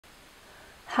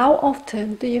How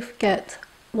often do you forget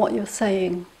what you're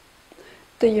saying?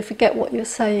 Do you forget what you're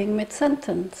saying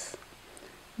mid-sentence?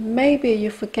 Maybe you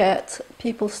forget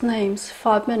people's names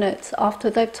 5 minutes after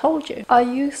they've told you. Are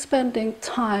you spending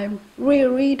time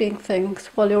rereading things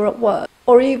while you're at work,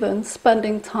 or even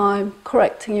spending time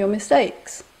correcting your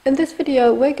mistakes? In this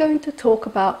video, we're going to talk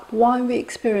about why we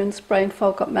experience brain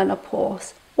fog at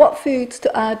menopause, what foods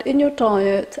to add in your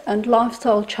diet and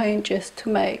lifestyle changes to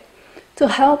make to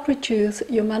help reduce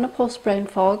your menopause brain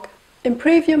fog,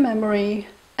 improve your memory,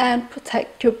 and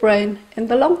protect your brain in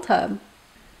the long term.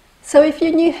 So if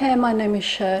you're new here, my name is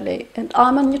Shirley and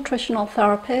I'm a nutritional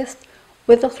therapist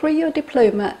with a 3-year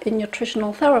diploma in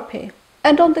nutritional therapy.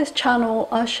 And on this channel,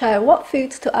 I share what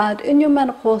foods to add in your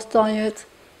menopause diet,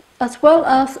 as well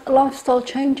as lifestyle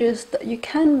changes that you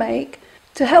can make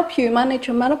to help you manage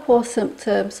your menopause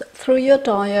symptoms through your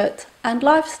diet and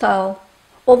lifestyle.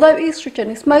 Although estrogen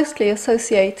is mostly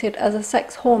associated as a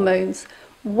sex hormone,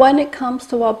 when it comes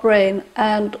to our brain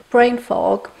and brain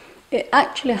fog, it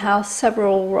actually has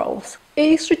several roles.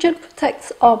 Estrogen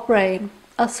protects our brain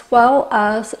as well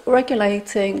as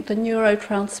regulating the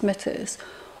neurotransmitters,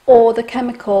 or the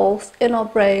chemicals in our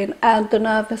brain and the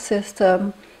nervous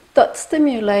system that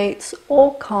stimulates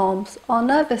or calms our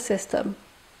nervous system.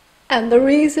 And the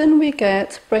reason we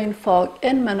get brain fog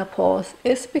in menopause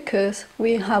is because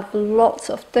we have lots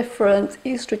of different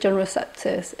estrogen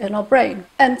receptors in our brain,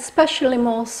 and especially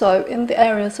more so in the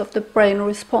areas of the brain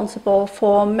responsible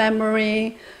for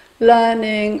memory,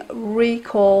 learning,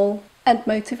 recall, and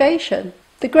motivation.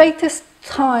 The greatest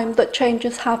time that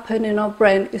changes happen in our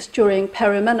brain is during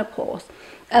perimenopause,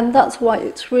 and that's why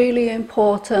it's really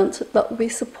important that we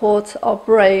support our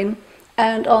brain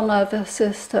and our nervous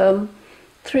system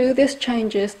through these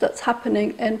changes that's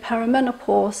happening in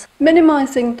perimenopause,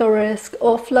 minimizing the risk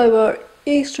of lower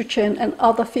estrogen and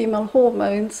other female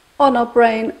hormones on our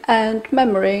brain and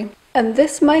memory. And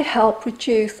this may help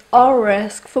reduce our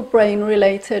risk for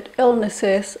brain-related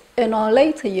illnesses in our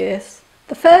later years.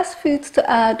 The first foods to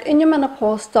add in your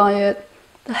menopause diet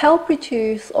to help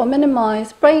reduce or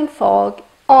minimize brain fog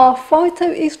are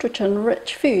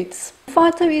phytoestrogen-rich foods.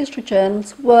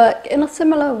 Phytoestrogens work in a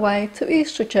similar way to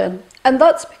estrogen, and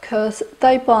that's because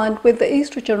they bind with the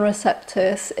estrogen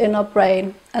receptors in our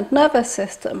brain and nervous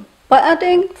system. By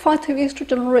adding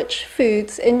phytoestrogen-rich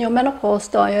foods in your menopause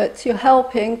diet, you're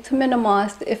helping to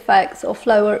minimize the effects of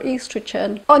lower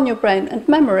estrogen on your brain and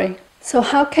memory. So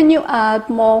how can you add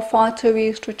more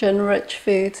phytoestrogen-rich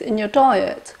foods in your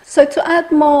diet? So to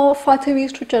add more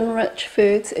phytoestrogen-rich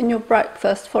foods in your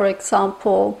breakfast, for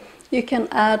example, you can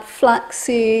add flax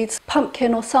seeds,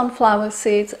 pumpkin or sunflower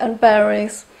seeds and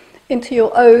berries into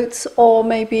your oats, or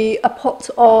maybe a pot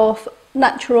of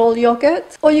natural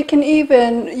yogurt. Or you can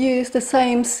even use the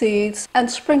same seeds and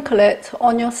sprinkle it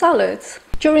on your salads.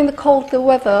 During the colder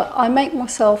weather, I make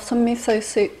myself some miso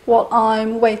soup while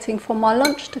I'm waiting for my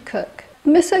lunch to cook.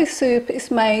 Miso soup is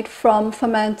made from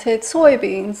fermented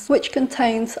soybeans, which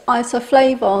contains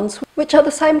isoflavones, which are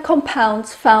the same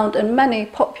compounds found in many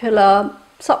popular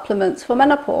supplements for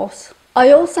menopause.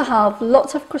 I also have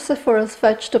lots of cruciferous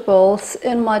vegetables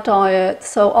in my diet,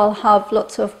 so I'll have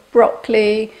lots of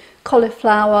broccoli,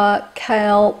 cauliflower,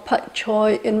 kale, pak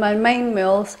choy in my main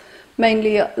meals,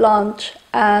 mainly at lunch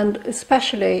and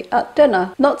especially at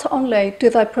dinner. Not only do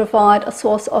they provide a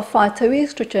source of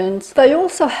phytoestrogens, they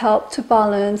also help to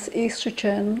balance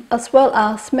estrogen as well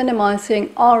as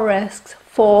minimizing our risks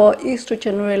for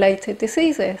estrogen-related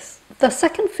diseases. The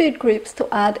second food groups to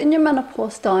add in your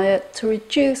menopause diet to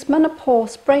reduce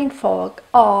menopause brain fog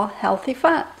are healthy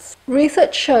fats.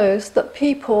 Research shows that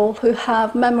people who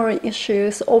have memory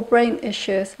issues or brain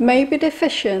issues may be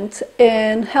deficient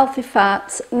in healthy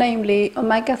fats, namely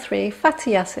omega-3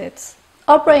 fatty acids.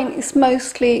 Our brain is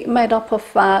mostly made up of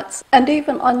fats, and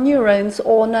even our neurons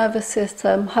or nervous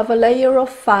system have a layer of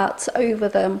fats over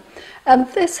them, and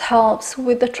this helps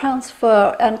with the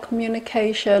transfer and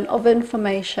communication of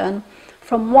information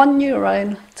from one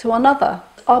neuron to another.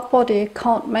 Our body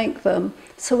can't make them,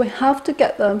 so we have to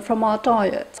get them from our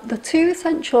diet. The two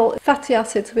essential fatty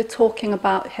acids we're talking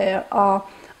about here are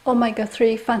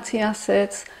omega-3 fatty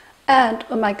acids and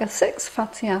omega-6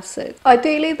 fatty acids.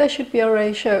 Ideally, there should be a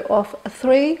ratio of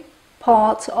 3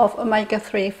 parts of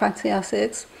omega-3 fatty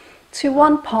acids to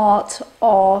 1 part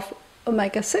of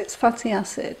omega-6 fatty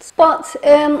acids. But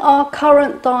in our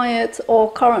current diet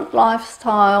or current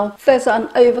lifestyle, there's an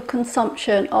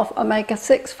overconsumption of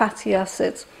omega-6 fatty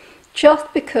acids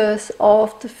just because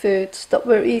of the foods that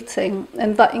we're eating,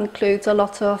 and that includes a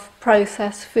lot of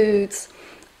processed foods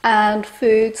and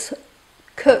foods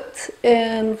cooked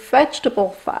in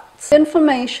vegetable fats.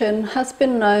 Inflammation has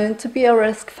been known to be a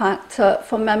risk factor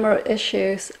for memory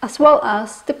issues as well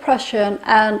as depression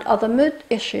and other mood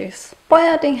issues. By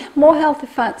adding more healthy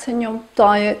fats in your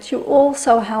diet, you're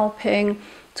also helping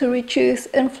to reduce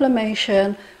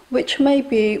inflammation, which may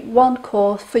be one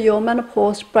cause for your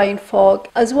menopause brain fog,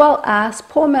 as well as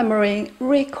poor memory,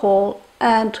 recall,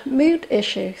 and mood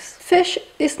issues. Fish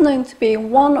is known to be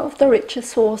one of the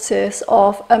richest sources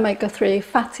of omega-3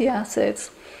 fatty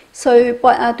acids. So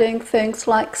by adding things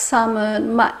like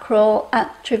salmon, mackerel,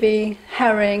 anchovy,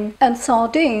 herring and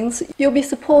sardines, you'll be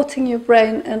supporting your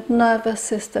brain and nervous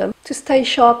system to stay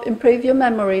sharp, improve your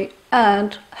memory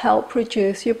and help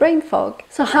reduce your brain fog.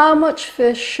 So how much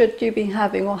fish should you be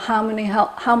having, or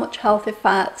how much healthy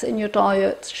fats in your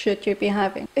diet should you be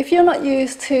having? If you're not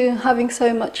used to having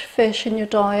so much fish in your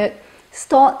diet,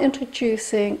 start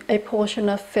introducing a portion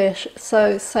of fish.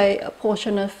 So say a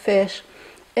portion of fish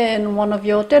in one of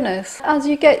your dinners. As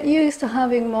you get used to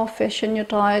having more fish in your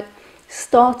diet,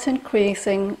 start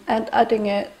increasing and adding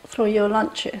it through your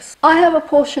lunches. I have a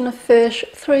portion of fish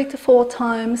 3 to 4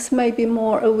 times, maybe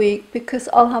more a week, because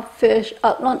I'll have fish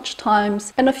at lunch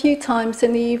times and a few times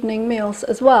in the evening meals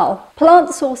as well.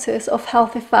 Plant sources of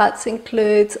healthy fats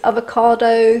include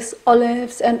avocados,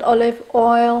 olives and olive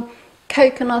oil,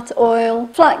 coconut oil,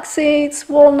 flax seeds,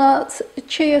 walnuts,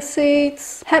 chia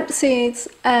seeds, hemp seeds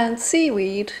and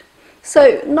seaweed.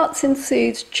 So nuts and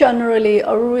seeds generally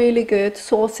are really good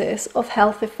sources of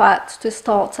healthy fats to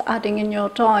start adding in your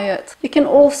diet. You can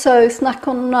also snack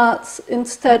on nuts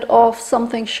instead of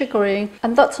something sugary,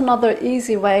 and that's another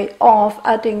easy way of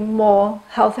adding more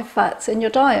healthy fats in your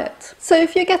diet. So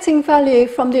if you're getting value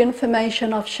from the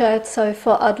information I've shared so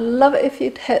far, I'd love it if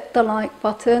you'd hit the like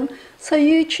button, so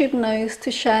YouTube knows to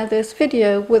share this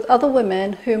video with other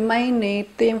women who may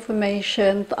need the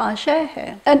information that I share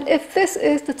here. And if this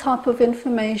is the type of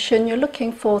information you're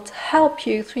looking for to help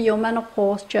you through your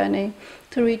menopause journey,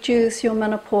 to reduce your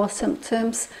menopause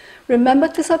symptoms, remember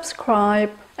to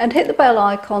subscribe and hit the bell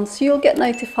icon so you'll get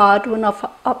notified when I've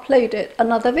uploaded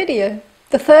another video.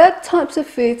 The third types of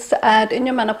foods to add in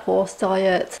your menopause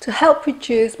diet to help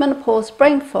reduce menopause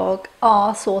brain fog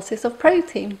are sources of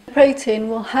protein. Protein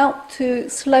will help to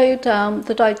slow down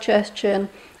the digestion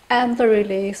and the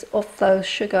release of those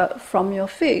sugar from your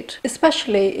food,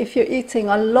 especially if you're eating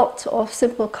a lot of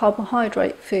simple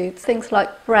carbohydrate foods. Things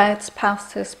like breads,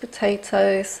 pastas,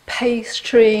 potatoes,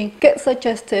 pastry gets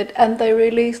digested and they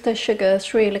release the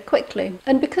sugars really quickly.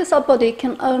 And because our body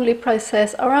can only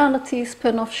process around a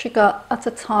teaspoon of sugar at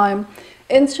a time,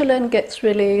 insulin gets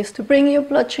released to bring your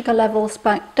blood sugar levels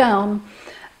back down,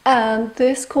 and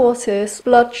this causes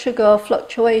blood sugar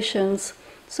fluctuations.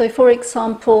 So for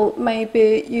example,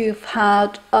 maybe you've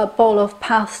had a bowl of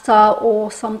pasta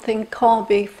or something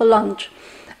carby for lunch,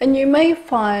 and you may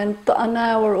find that an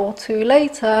hour or two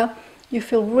later you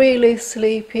feel really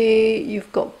sleepy,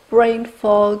 you've got brain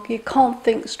fog, you can't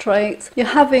think straight, you're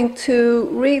having to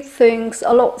read things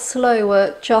a lot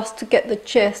slower just to get the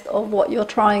gist of what you're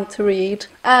trying to read,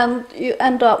 and you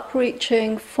end up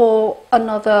reaching for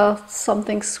another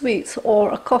something sweet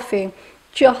or a coffee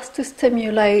just to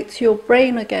stimulate your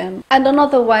brain again. And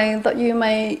another way that you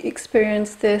may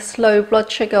experience this low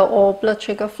blood sugar or blood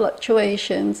sugar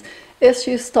fluctuations is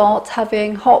you start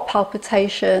having heart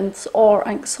palpitations or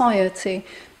anxiety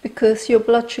because your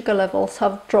blood sugar levels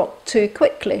have dropped too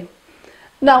quickly.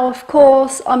 Now, of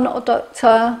course, I'm not a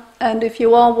doctor, and if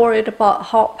you are worried about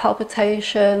heart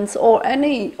palpitations or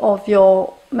any of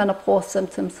your menopause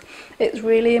symptoms, it's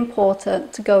really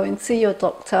important to go and see your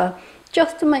doctor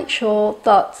just to make sure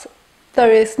that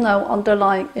there is no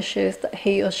underlying issues that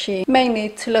he or she may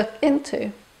need to look into.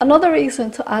 Another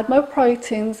reason to add more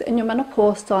proteins in your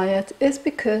menopause diet is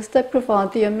because they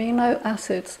provide the amino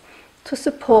acids to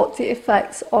support the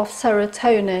effects of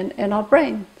serotonin in our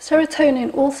brain.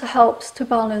 Serotonin also helps to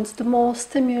balance the more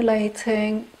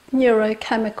stimulating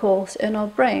neurochemicals in our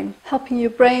brain, helping your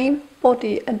brain,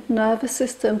 body and nervous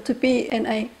system to be in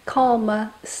a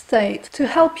calmer state to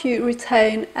help you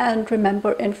retain and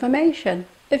remember information.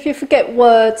 If you forget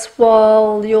words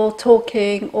while you're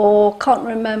talking or can't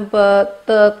remember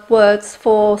the words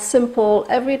for simple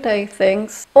everyday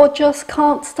things, or just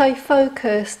can't stay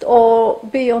focused or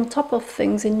be on top of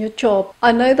things in your job,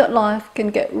 I know that life can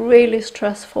get really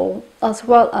stressful as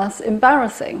well as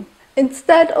embarrassing.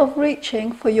 Instead of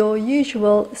reaching for your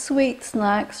usual sweet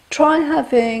snacks, try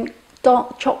having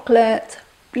dark chocolate,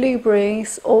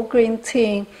 blueberries or green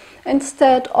tea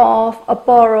instead of a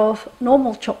bar of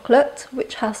normal chocolate,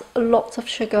 which has a lot of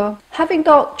sugar. Having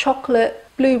dark chocolate,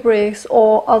 blueberries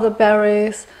or other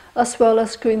berries as well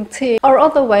as green tea, are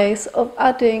other ways of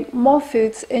adding more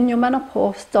foods in your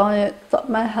menopause diet that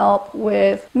may help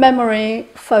with memory,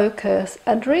 focus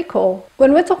and recall.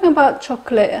 When we're talking about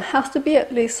chocolate, it has to be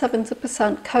at least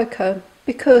 70% cocoa,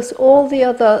 because all the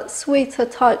other sweeter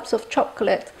types of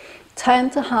chocolate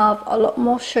tend to have a lot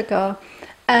more sugar,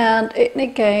 and it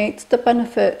negates the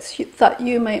benefits that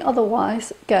you may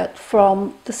otherwise get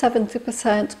from the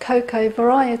 70% cocoa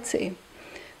variety.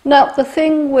 Now, the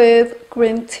thing with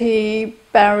green tea,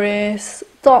 berries,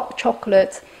 dark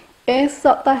chocolate is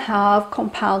that they have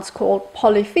compounds called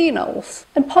polyphenols.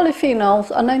 And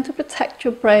polyphenols are known to protect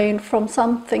your brain from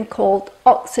something called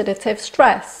oxidative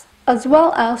stress, as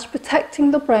well as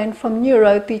protecting the brain from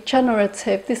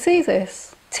neurodegenerative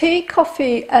diseases. Tea,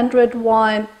 coffee and red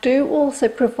wine do also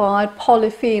provide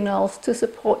polyphenols to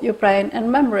support your brain and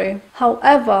memory.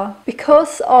 However,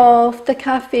 because of the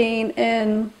caffeine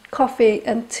in coffee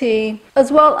and tea,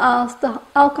 as well as the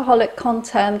alcoholic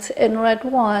content in red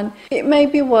wine, it may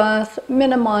be worth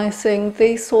minimizing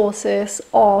these sources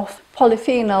of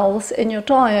polyphenols in your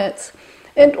diet.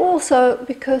 And also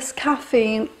because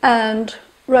caffeine and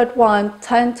red wine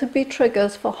tend to be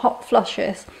triggers for hot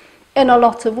flushes in a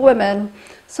lot of women,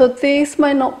 so these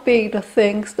may not be the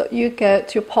things that you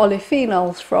get your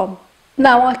polyphenols from.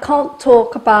 Now, I can't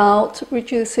talk about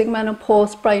reducing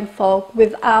menopause brain fog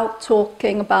without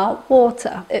talking about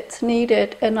water. It's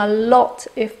needed in a lot,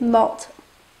 if not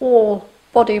all,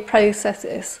 body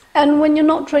processes. And when you're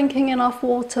not drinking enough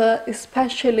water,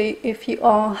 especially if you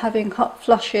are having hot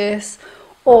flushes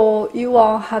or you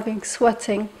are having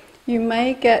sweating, you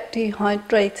may get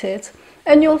dehydrated.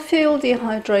 And you'll feel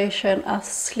dehydration as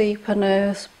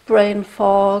sleepiness, brain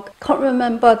fog, can't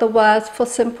remember the words for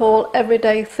simple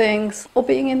everyday things, or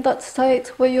being in that state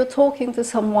where you're talking to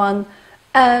someone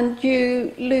and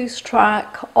you lose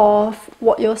track of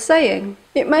what you're saying.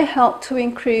 It may help to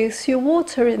increase your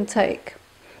water intake.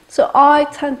 So I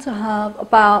tend to have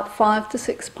about 5 to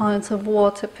 6 pints of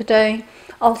water per day.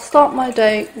 I'll start my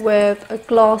day with a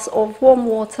glass of warm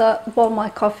water while my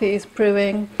coffee is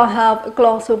brewing. I have a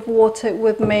glass of water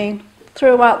with me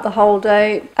throughout the whole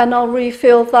day, and I'll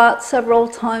refill that several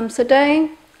times a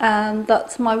day, and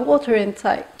that's my water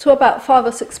intake, to about 5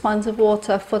 or 6 pints of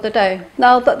water for the day.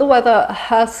 Now that the weather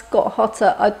has got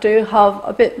hotter, I do have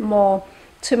a bit more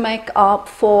to make up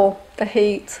for the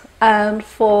heat and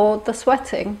for the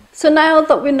sweating. So now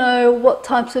that we know what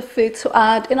types of food to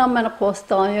add in our menopause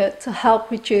diet to help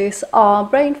reduce our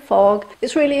brain fog,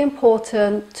 it's really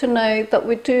important to know that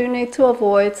we do need to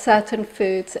avoid certain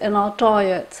foods in our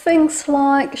diet. Things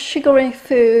like sugary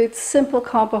foods, simple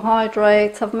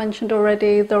carbohydrates, I've mentioned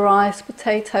already, the rice,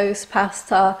 potatoes,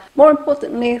 pasta. More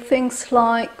importantly, things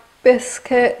like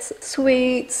biscuits,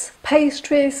 sweets,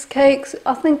 pastries, cakes.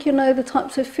 I think you know the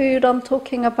types of food I'm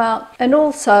talking about. And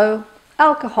also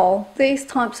alcohol. These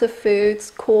types of foods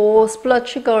cause blood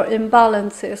sugar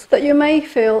imbalances that you may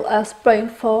feel as brain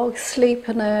fog,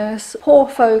 sleepiness, poor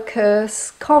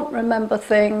focus, can't remember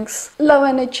things, low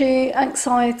energy,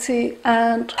 anxiety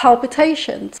and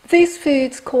palpitations. These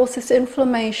foods causes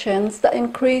inflammations that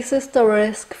increases the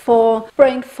risk for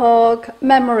brain fog,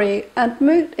 memory and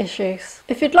mood issues.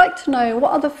 If you'd like to know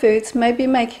what other foods may be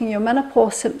making your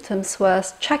menopause symptoms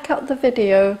worse, check out the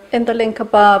video in the link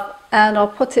above, and I'll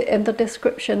put it in the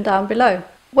description down below.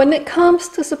 When it comes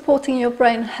to supporting your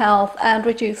brain health and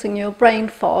reducing your brain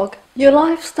fog, your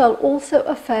lifestyle also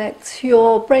affects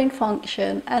your brain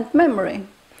function and memory.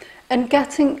 And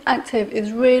getting active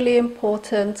is really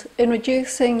important in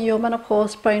reducing your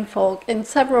menopause brain fog in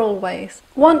several ways.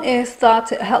 One is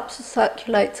that it helps to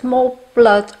circulate more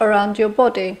blood around your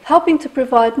body, helping to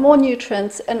provide more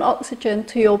nutrients and oxygen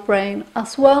to your brain,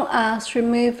 as well as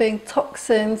removing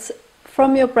toxins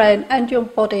from your brain and your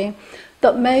body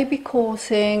that may be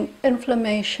causing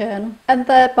inflammation and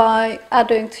thereby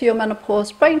adding to your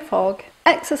menopause brain fog.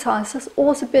 Exercise has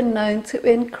also been known to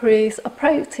increase a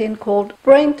protein called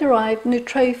brain-derived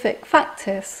neurotrophic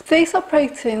factors. These are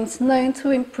proteins known to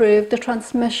improve the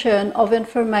transmission of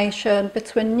information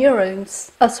between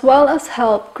neurons, as well as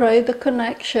help grow the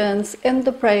connections in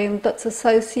the brain that's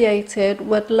associated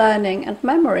with learning and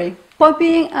memory. By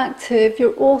being active,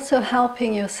 you're also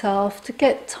helping yourself to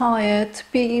get tired, to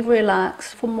be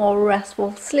relaxed for more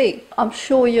restful sleep. I'm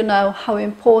sure you know how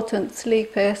important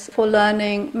sleep is for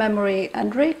learning, memory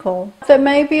and recall. There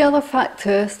may be other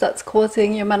factors that's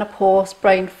causing your menopause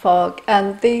brain fog,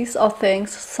 and these are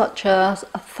things such as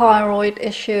thyroid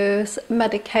issues,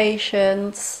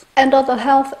 medications and other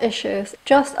health issues.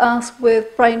 Just as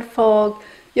with brain fog,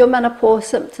 your menopause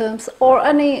symptoms or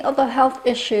any other health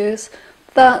issues,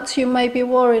 that you may be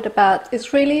worried about,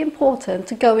 it's really important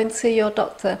to go and see your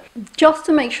doctor just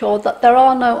to make sure that there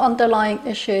are no underlying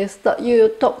issues that your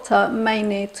doctor may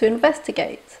need to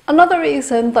investigate. Another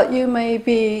reason that you may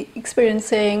be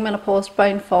experiencing menopause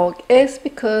brain fog is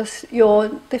because you're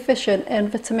deficient in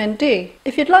vitamin D.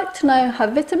 If you'd like to know how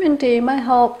vitamin D may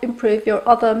help improve your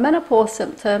other menopause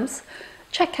symptoms,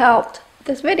 check out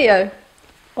this video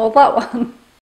or that one.